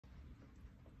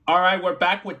Alright, we're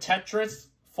back with Tetris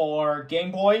for Game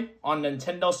Boy on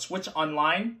Nintendo Switch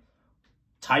Online.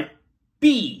 Type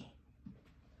B.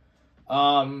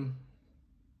 Yeah,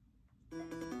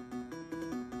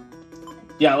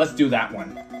 let's do that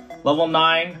one. Level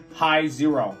 9, high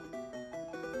 0.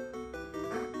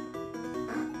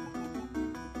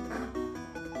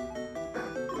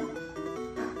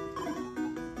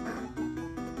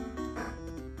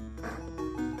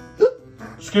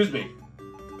 Excuse me.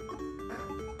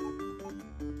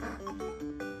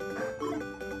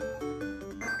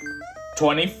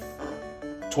 $20,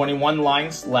 21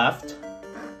 lines left.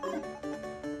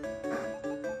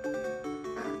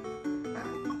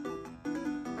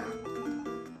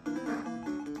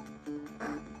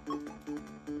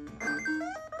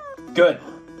 Good.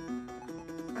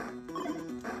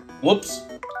 Whoops.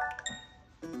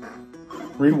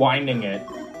 Rewinding it.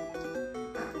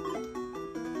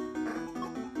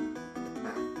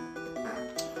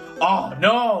 Oh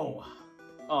no!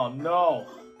 Oh no.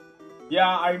 Yeah,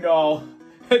 I know.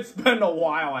 It's been a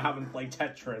while I haven't played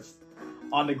Tetris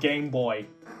on the Game Boy.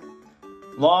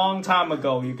 Long time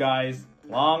ago, you guys.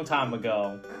 Long time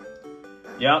ago.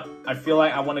 Yep, I feel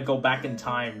like I want to go back in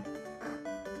time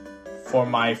for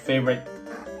my favorite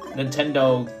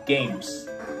Nintendo games.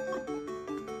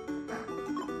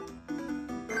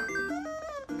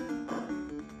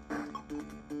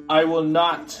 I will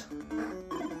not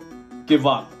give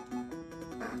up.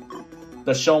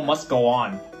 The show must go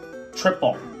on.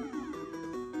 Triple.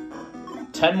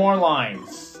 10 more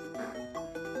lines.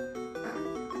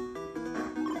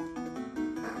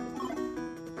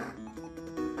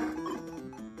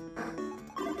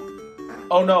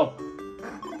 Oh no.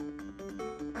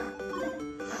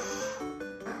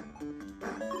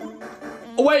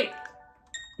 Oh, wait.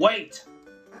 Wait.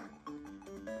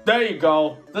 There you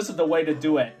go. This is the way to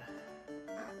do it.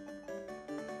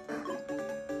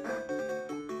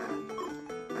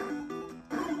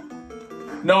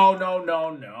 No, no, no,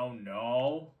 no,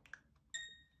 no.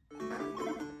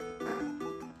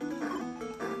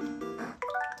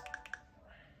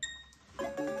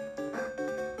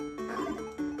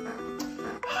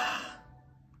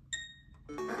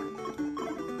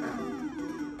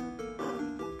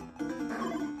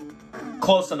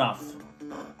 Close enough.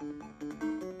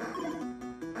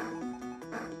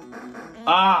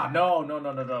 Ah, no, no,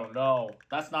 no, no, no, no.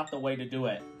 That's not the way to do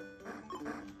it.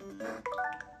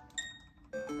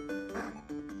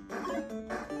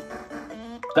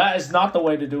 That is not the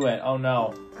way to do it. Oh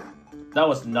no. That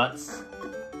was nuts.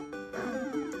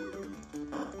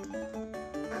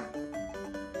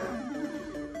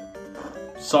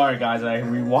 Sorry guys,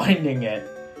 I'm rewinding it.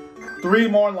 3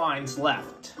 more lines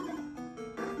left.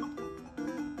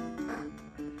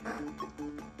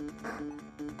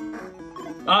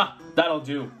 Ah, that'll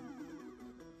do.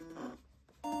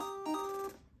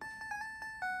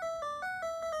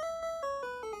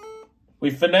 We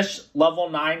finished level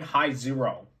 9, high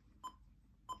 0.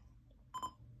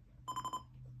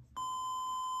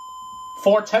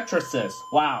 4 Tetrises.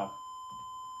 Wow.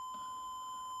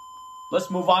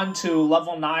 Let's move on to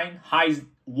level 9, high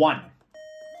 1.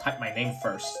 Type my name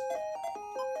first.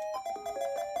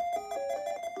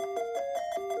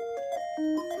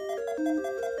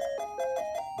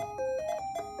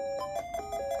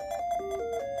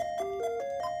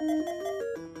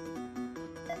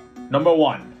 Number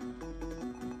 1.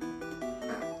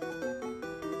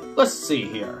 Let's see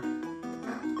here.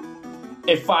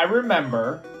 If I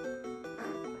remember,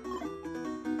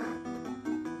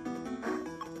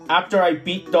 after I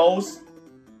beat those,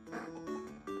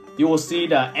 you will see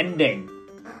the ending.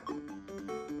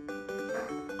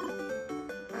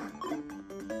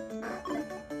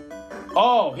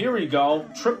 Oh, here we go.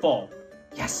 Triple.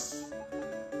 Yes.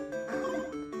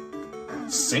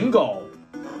 Single.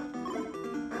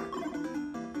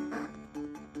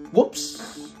 Whoops.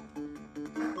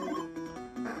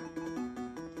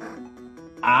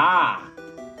 Ah.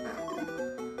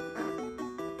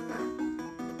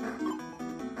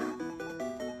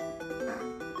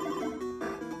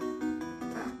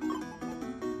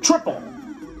 Triple.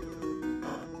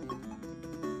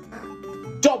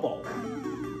 Double.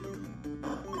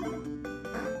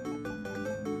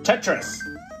 Tetris.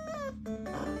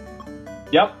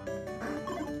 Yep.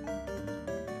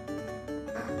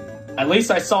 At least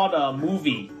I saw the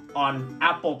movie on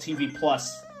Apple TV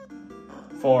Plus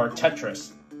for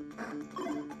Tetris.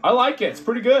 I like it. It's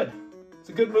pretty good. It's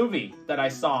a good movie that I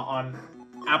saw on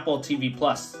Apple TV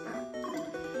Plus.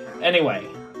 Anyway.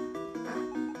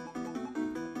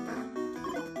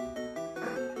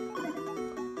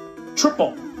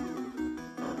 Triple.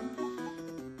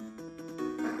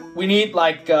 We need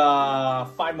like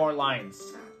 5 more lines.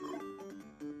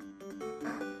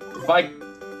 If I...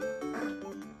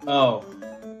 Oh.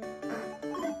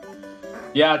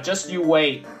 Yeah, just you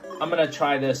wait. I'm gonna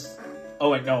try this.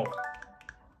 Oh, wait, no.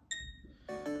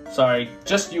 Sorry,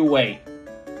 just you wait.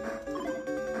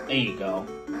 There you go.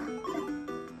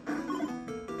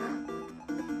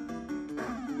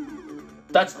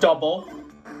 That's double.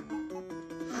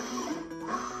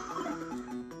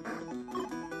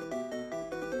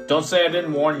 Don't say I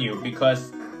didn't warn you,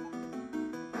 because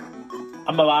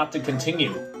I'm about to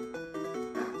continue.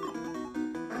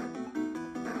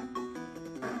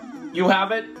 You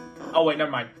have it? Oh wait, never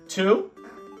mind. 2,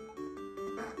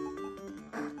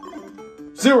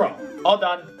 0. All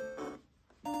done.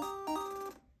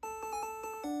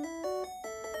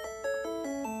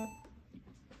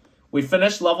 We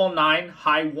finished level 9,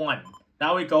 high 1.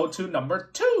 Now we go to number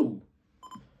 2.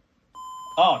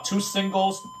 Oh, 2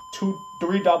 singles,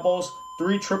 3 doubles,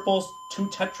 3 triples, 2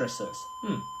 Tetrises.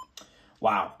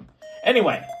 Wow.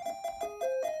 Anyway.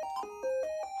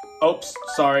 Oops,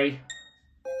 sorry.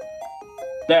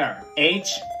 There.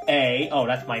 H-A. Oh,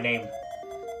 that's my name.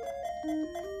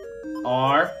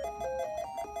 R.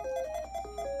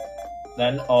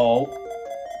 Then O.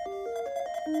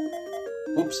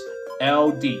 Oops.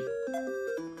 L-D.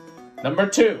 Number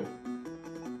 2.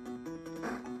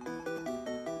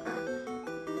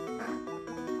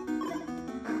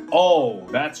 Oh,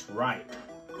 that's right.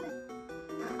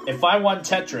 If I won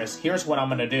Tetris, here's what I'm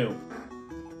gonna do.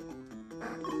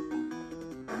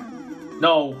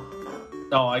 No,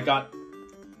 I got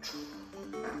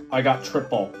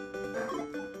triple.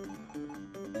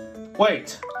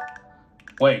 Wait.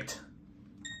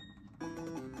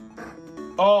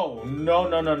 Oh, no,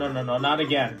 not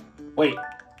again. Wait.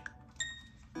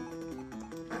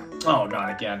 Oh, not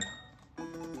again.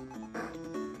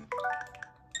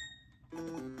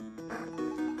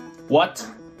 What?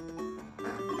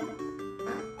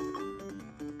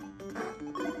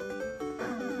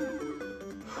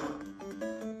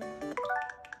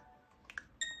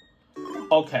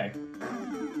 Okay.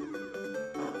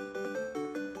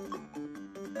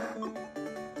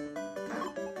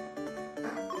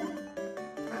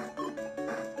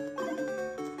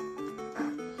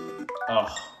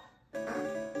 Ugh.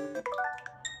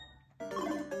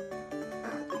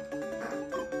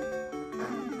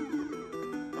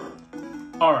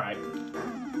 All right.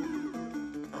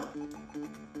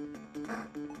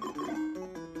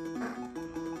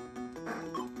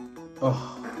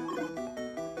 Ugh.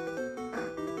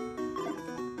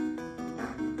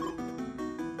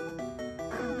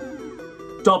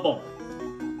 Double.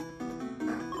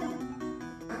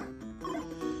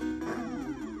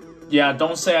 Yeah,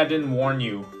 don't say I didn't warn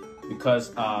you,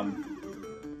 because, oh,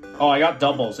 I got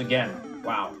doubles again.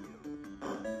 Wow.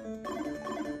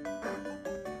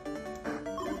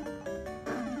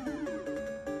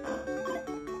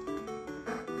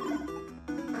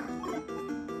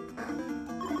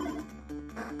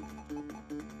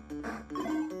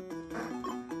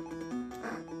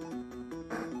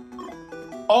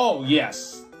 Oh,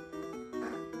 yes.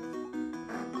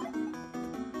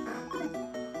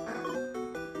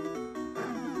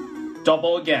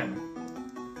 Double again.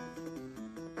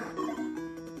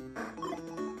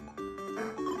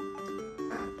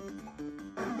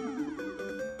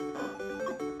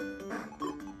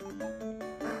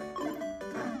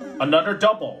 Another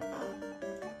double.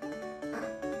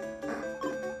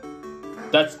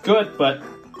 That's good, but,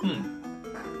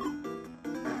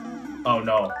 Oh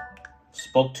no.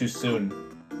 Spoke too soon.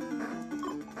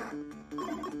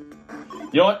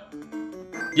 You know what?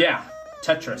 Yeah,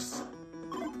 Tetris.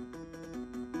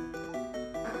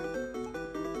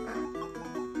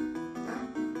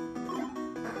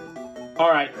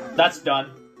 Alright, that's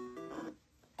done.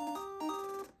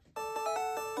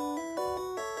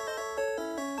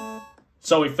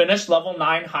 So we finished level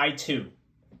 9, high 2.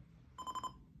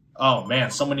 Oh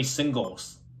man, so many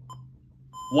singles.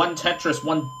 1 Tetris,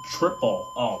 1 triple.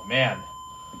 Oh man.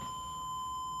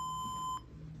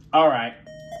 Alright.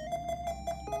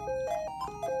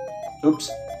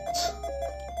 Oops.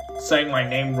 Saying my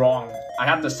name wrong. I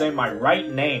have to say my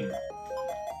right name.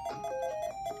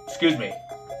 Excuse me.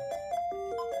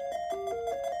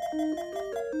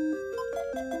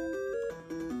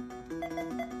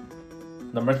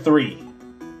 Number 3.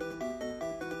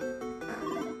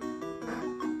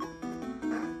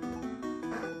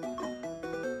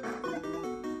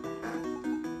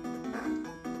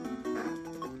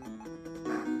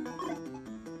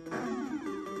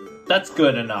 That's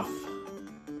good enough.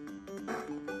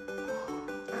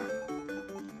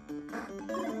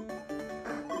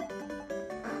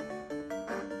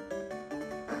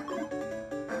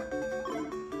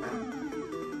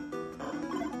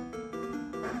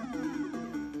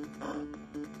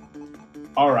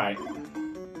 Alright.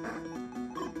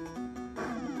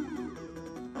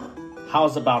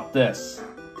 How's about this?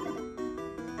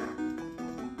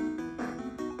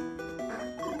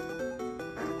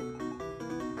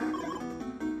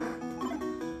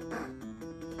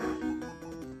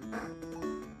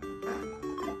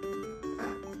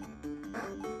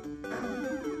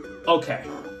 Okay.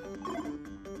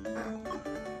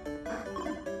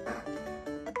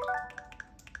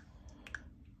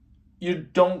 You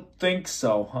don't think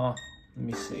so, huh? Let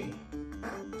me see.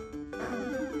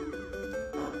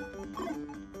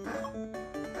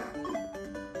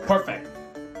 Perfect.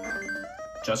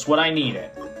 Just what I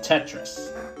needed.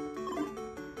 Tetris.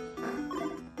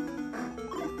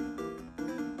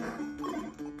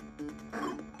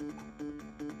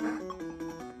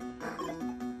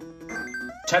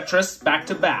 Tetris back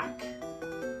to back.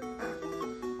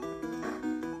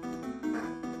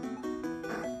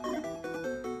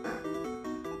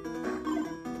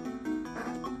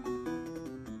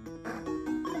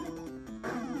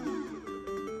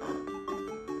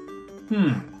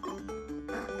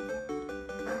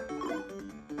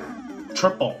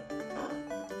 Triple.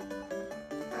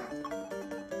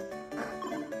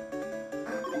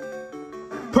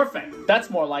 Perfect. That's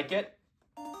more like it.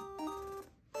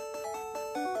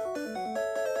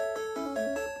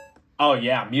 Oh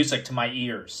yeah, music to my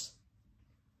ears.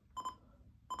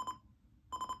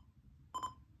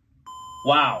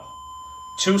 Wow.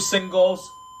 2 singles,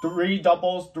 3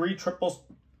 doubles, 3 triples,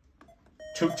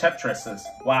 2 Tetrises.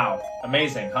 Wow.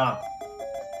 Amazing, huh?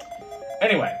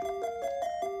 Anyway.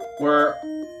 We're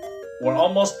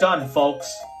almost done,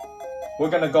 folks.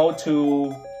 We're gonna go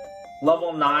to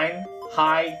level 9,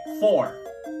 high 4.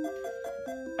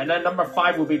 And then number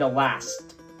 5 will be the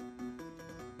last.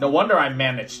 No wonder I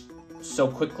managed so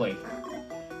quickly.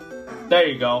 There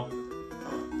you go.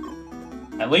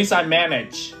 At least I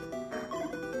managed.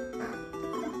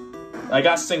 I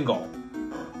got single.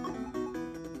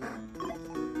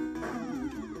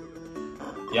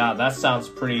 Yeah, that sounds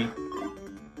pretty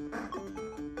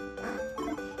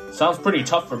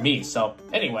tough for me, so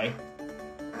anyway,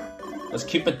 let's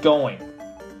keep it going.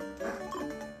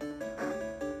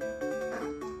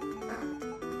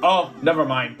 Oh, never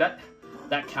mind. That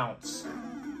counts.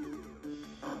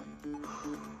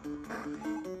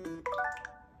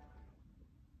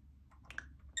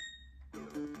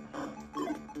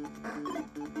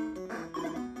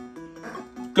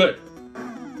 Good.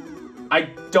 I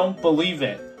don't believe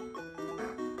it.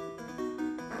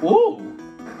 Ooh.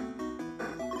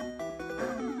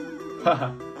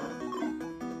 Haha.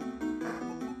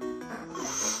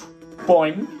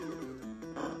 Boing.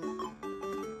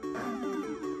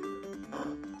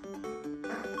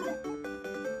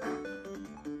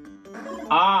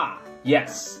 Ah,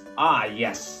 yes. Ah,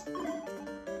 yes.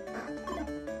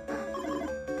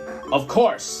 Of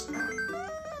course.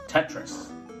 Tetris.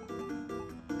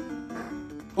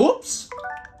 Oops.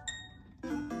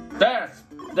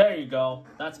 There you go.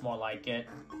 That's more like it.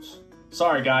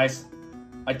 Sorry, guys.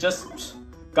 I just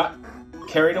got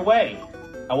carried away.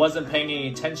 I wasn't paying any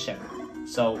attention.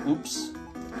 So, oops.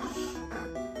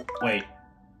 Wait.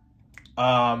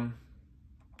 No,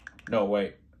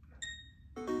 wait.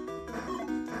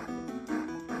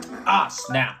 Ah,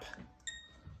 snap.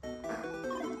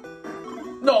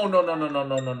 No.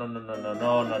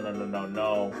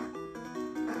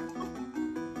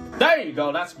 There you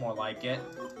go, that's more like it.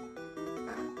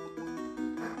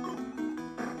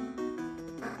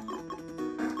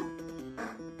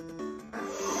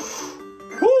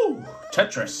 Woo!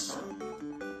 Tetris.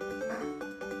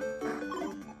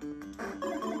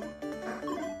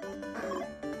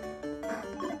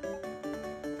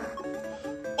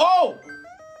 Oh!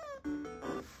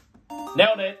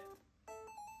 Nailed it.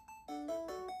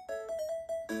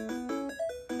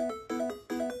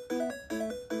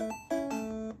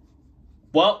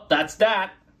 Well, that's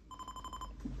that.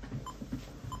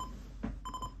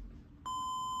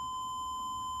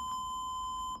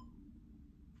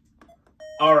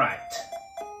 Alright.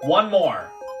 One more.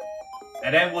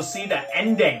 And then we'll see the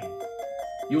ending.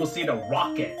 You will see the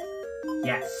rocket.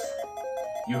 Yes.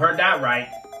 You heard that right.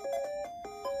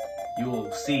 You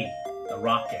will see the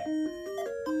rocket.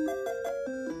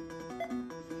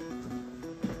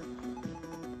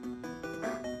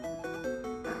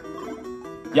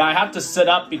 Yeah, I have to sit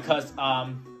up because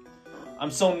I'm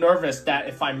so nervous that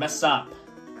if I mess up,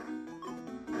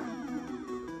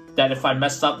 then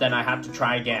I have to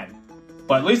try again.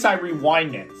 But at least I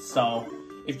rewind it. So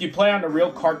if you play on the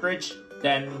real cartridge,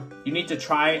 then you need to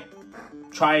try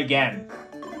again.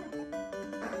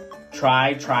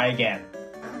 Try again.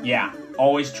 Yeah,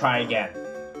 always try again.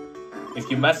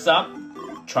 If you mess up,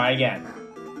 try again.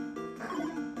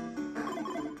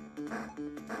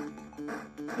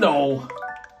 No.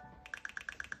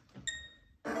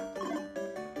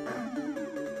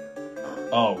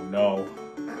 Oh no.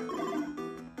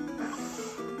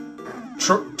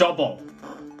 Double.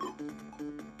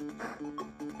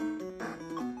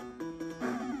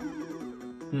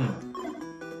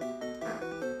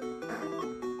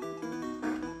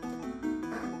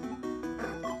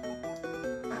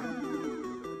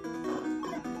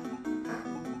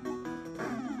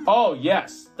 Oh,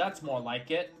 yes, that's more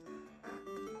like it.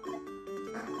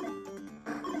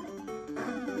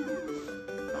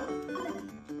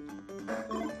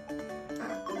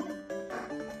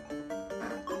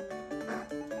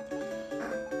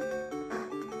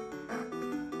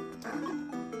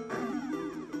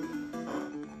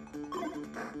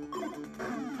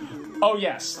 Oh,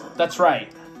 yes, that's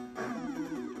right.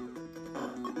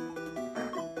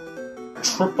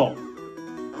 Triple.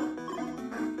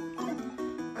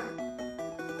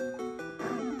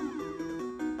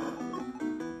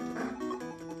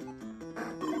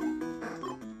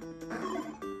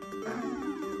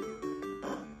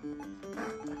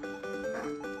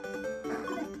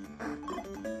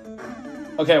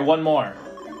 Okay, one more.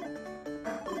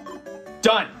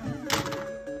 Done!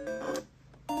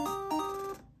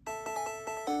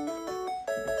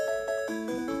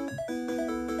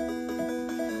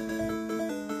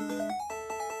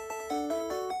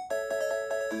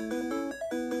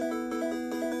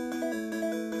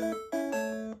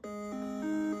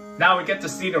 Now we get to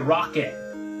see the rocket.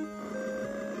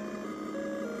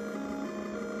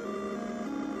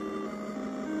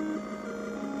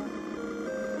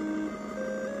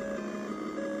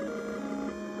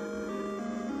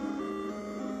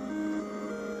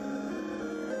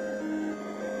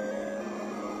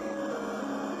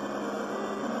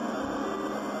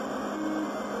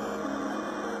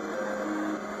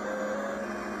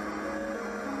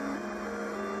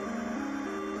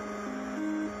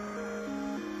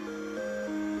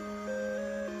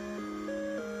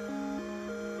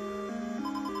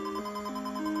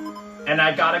 And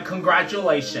I got a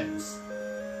congratulations.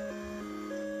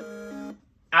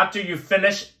 After you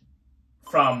finish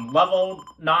from level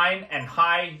 9 and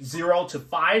high 0 to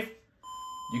 5,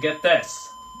 you get this.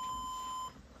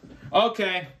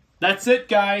 Okay, that's it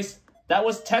guys. That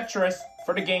was Tetris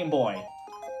for the Game Boy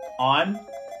on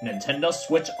Nintendo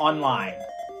Switch Online.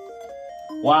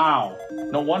 Wow,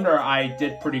 no wonder I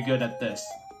did pretty good at this.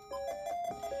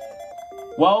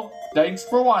 Well, thanks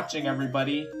for watching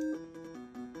everybody.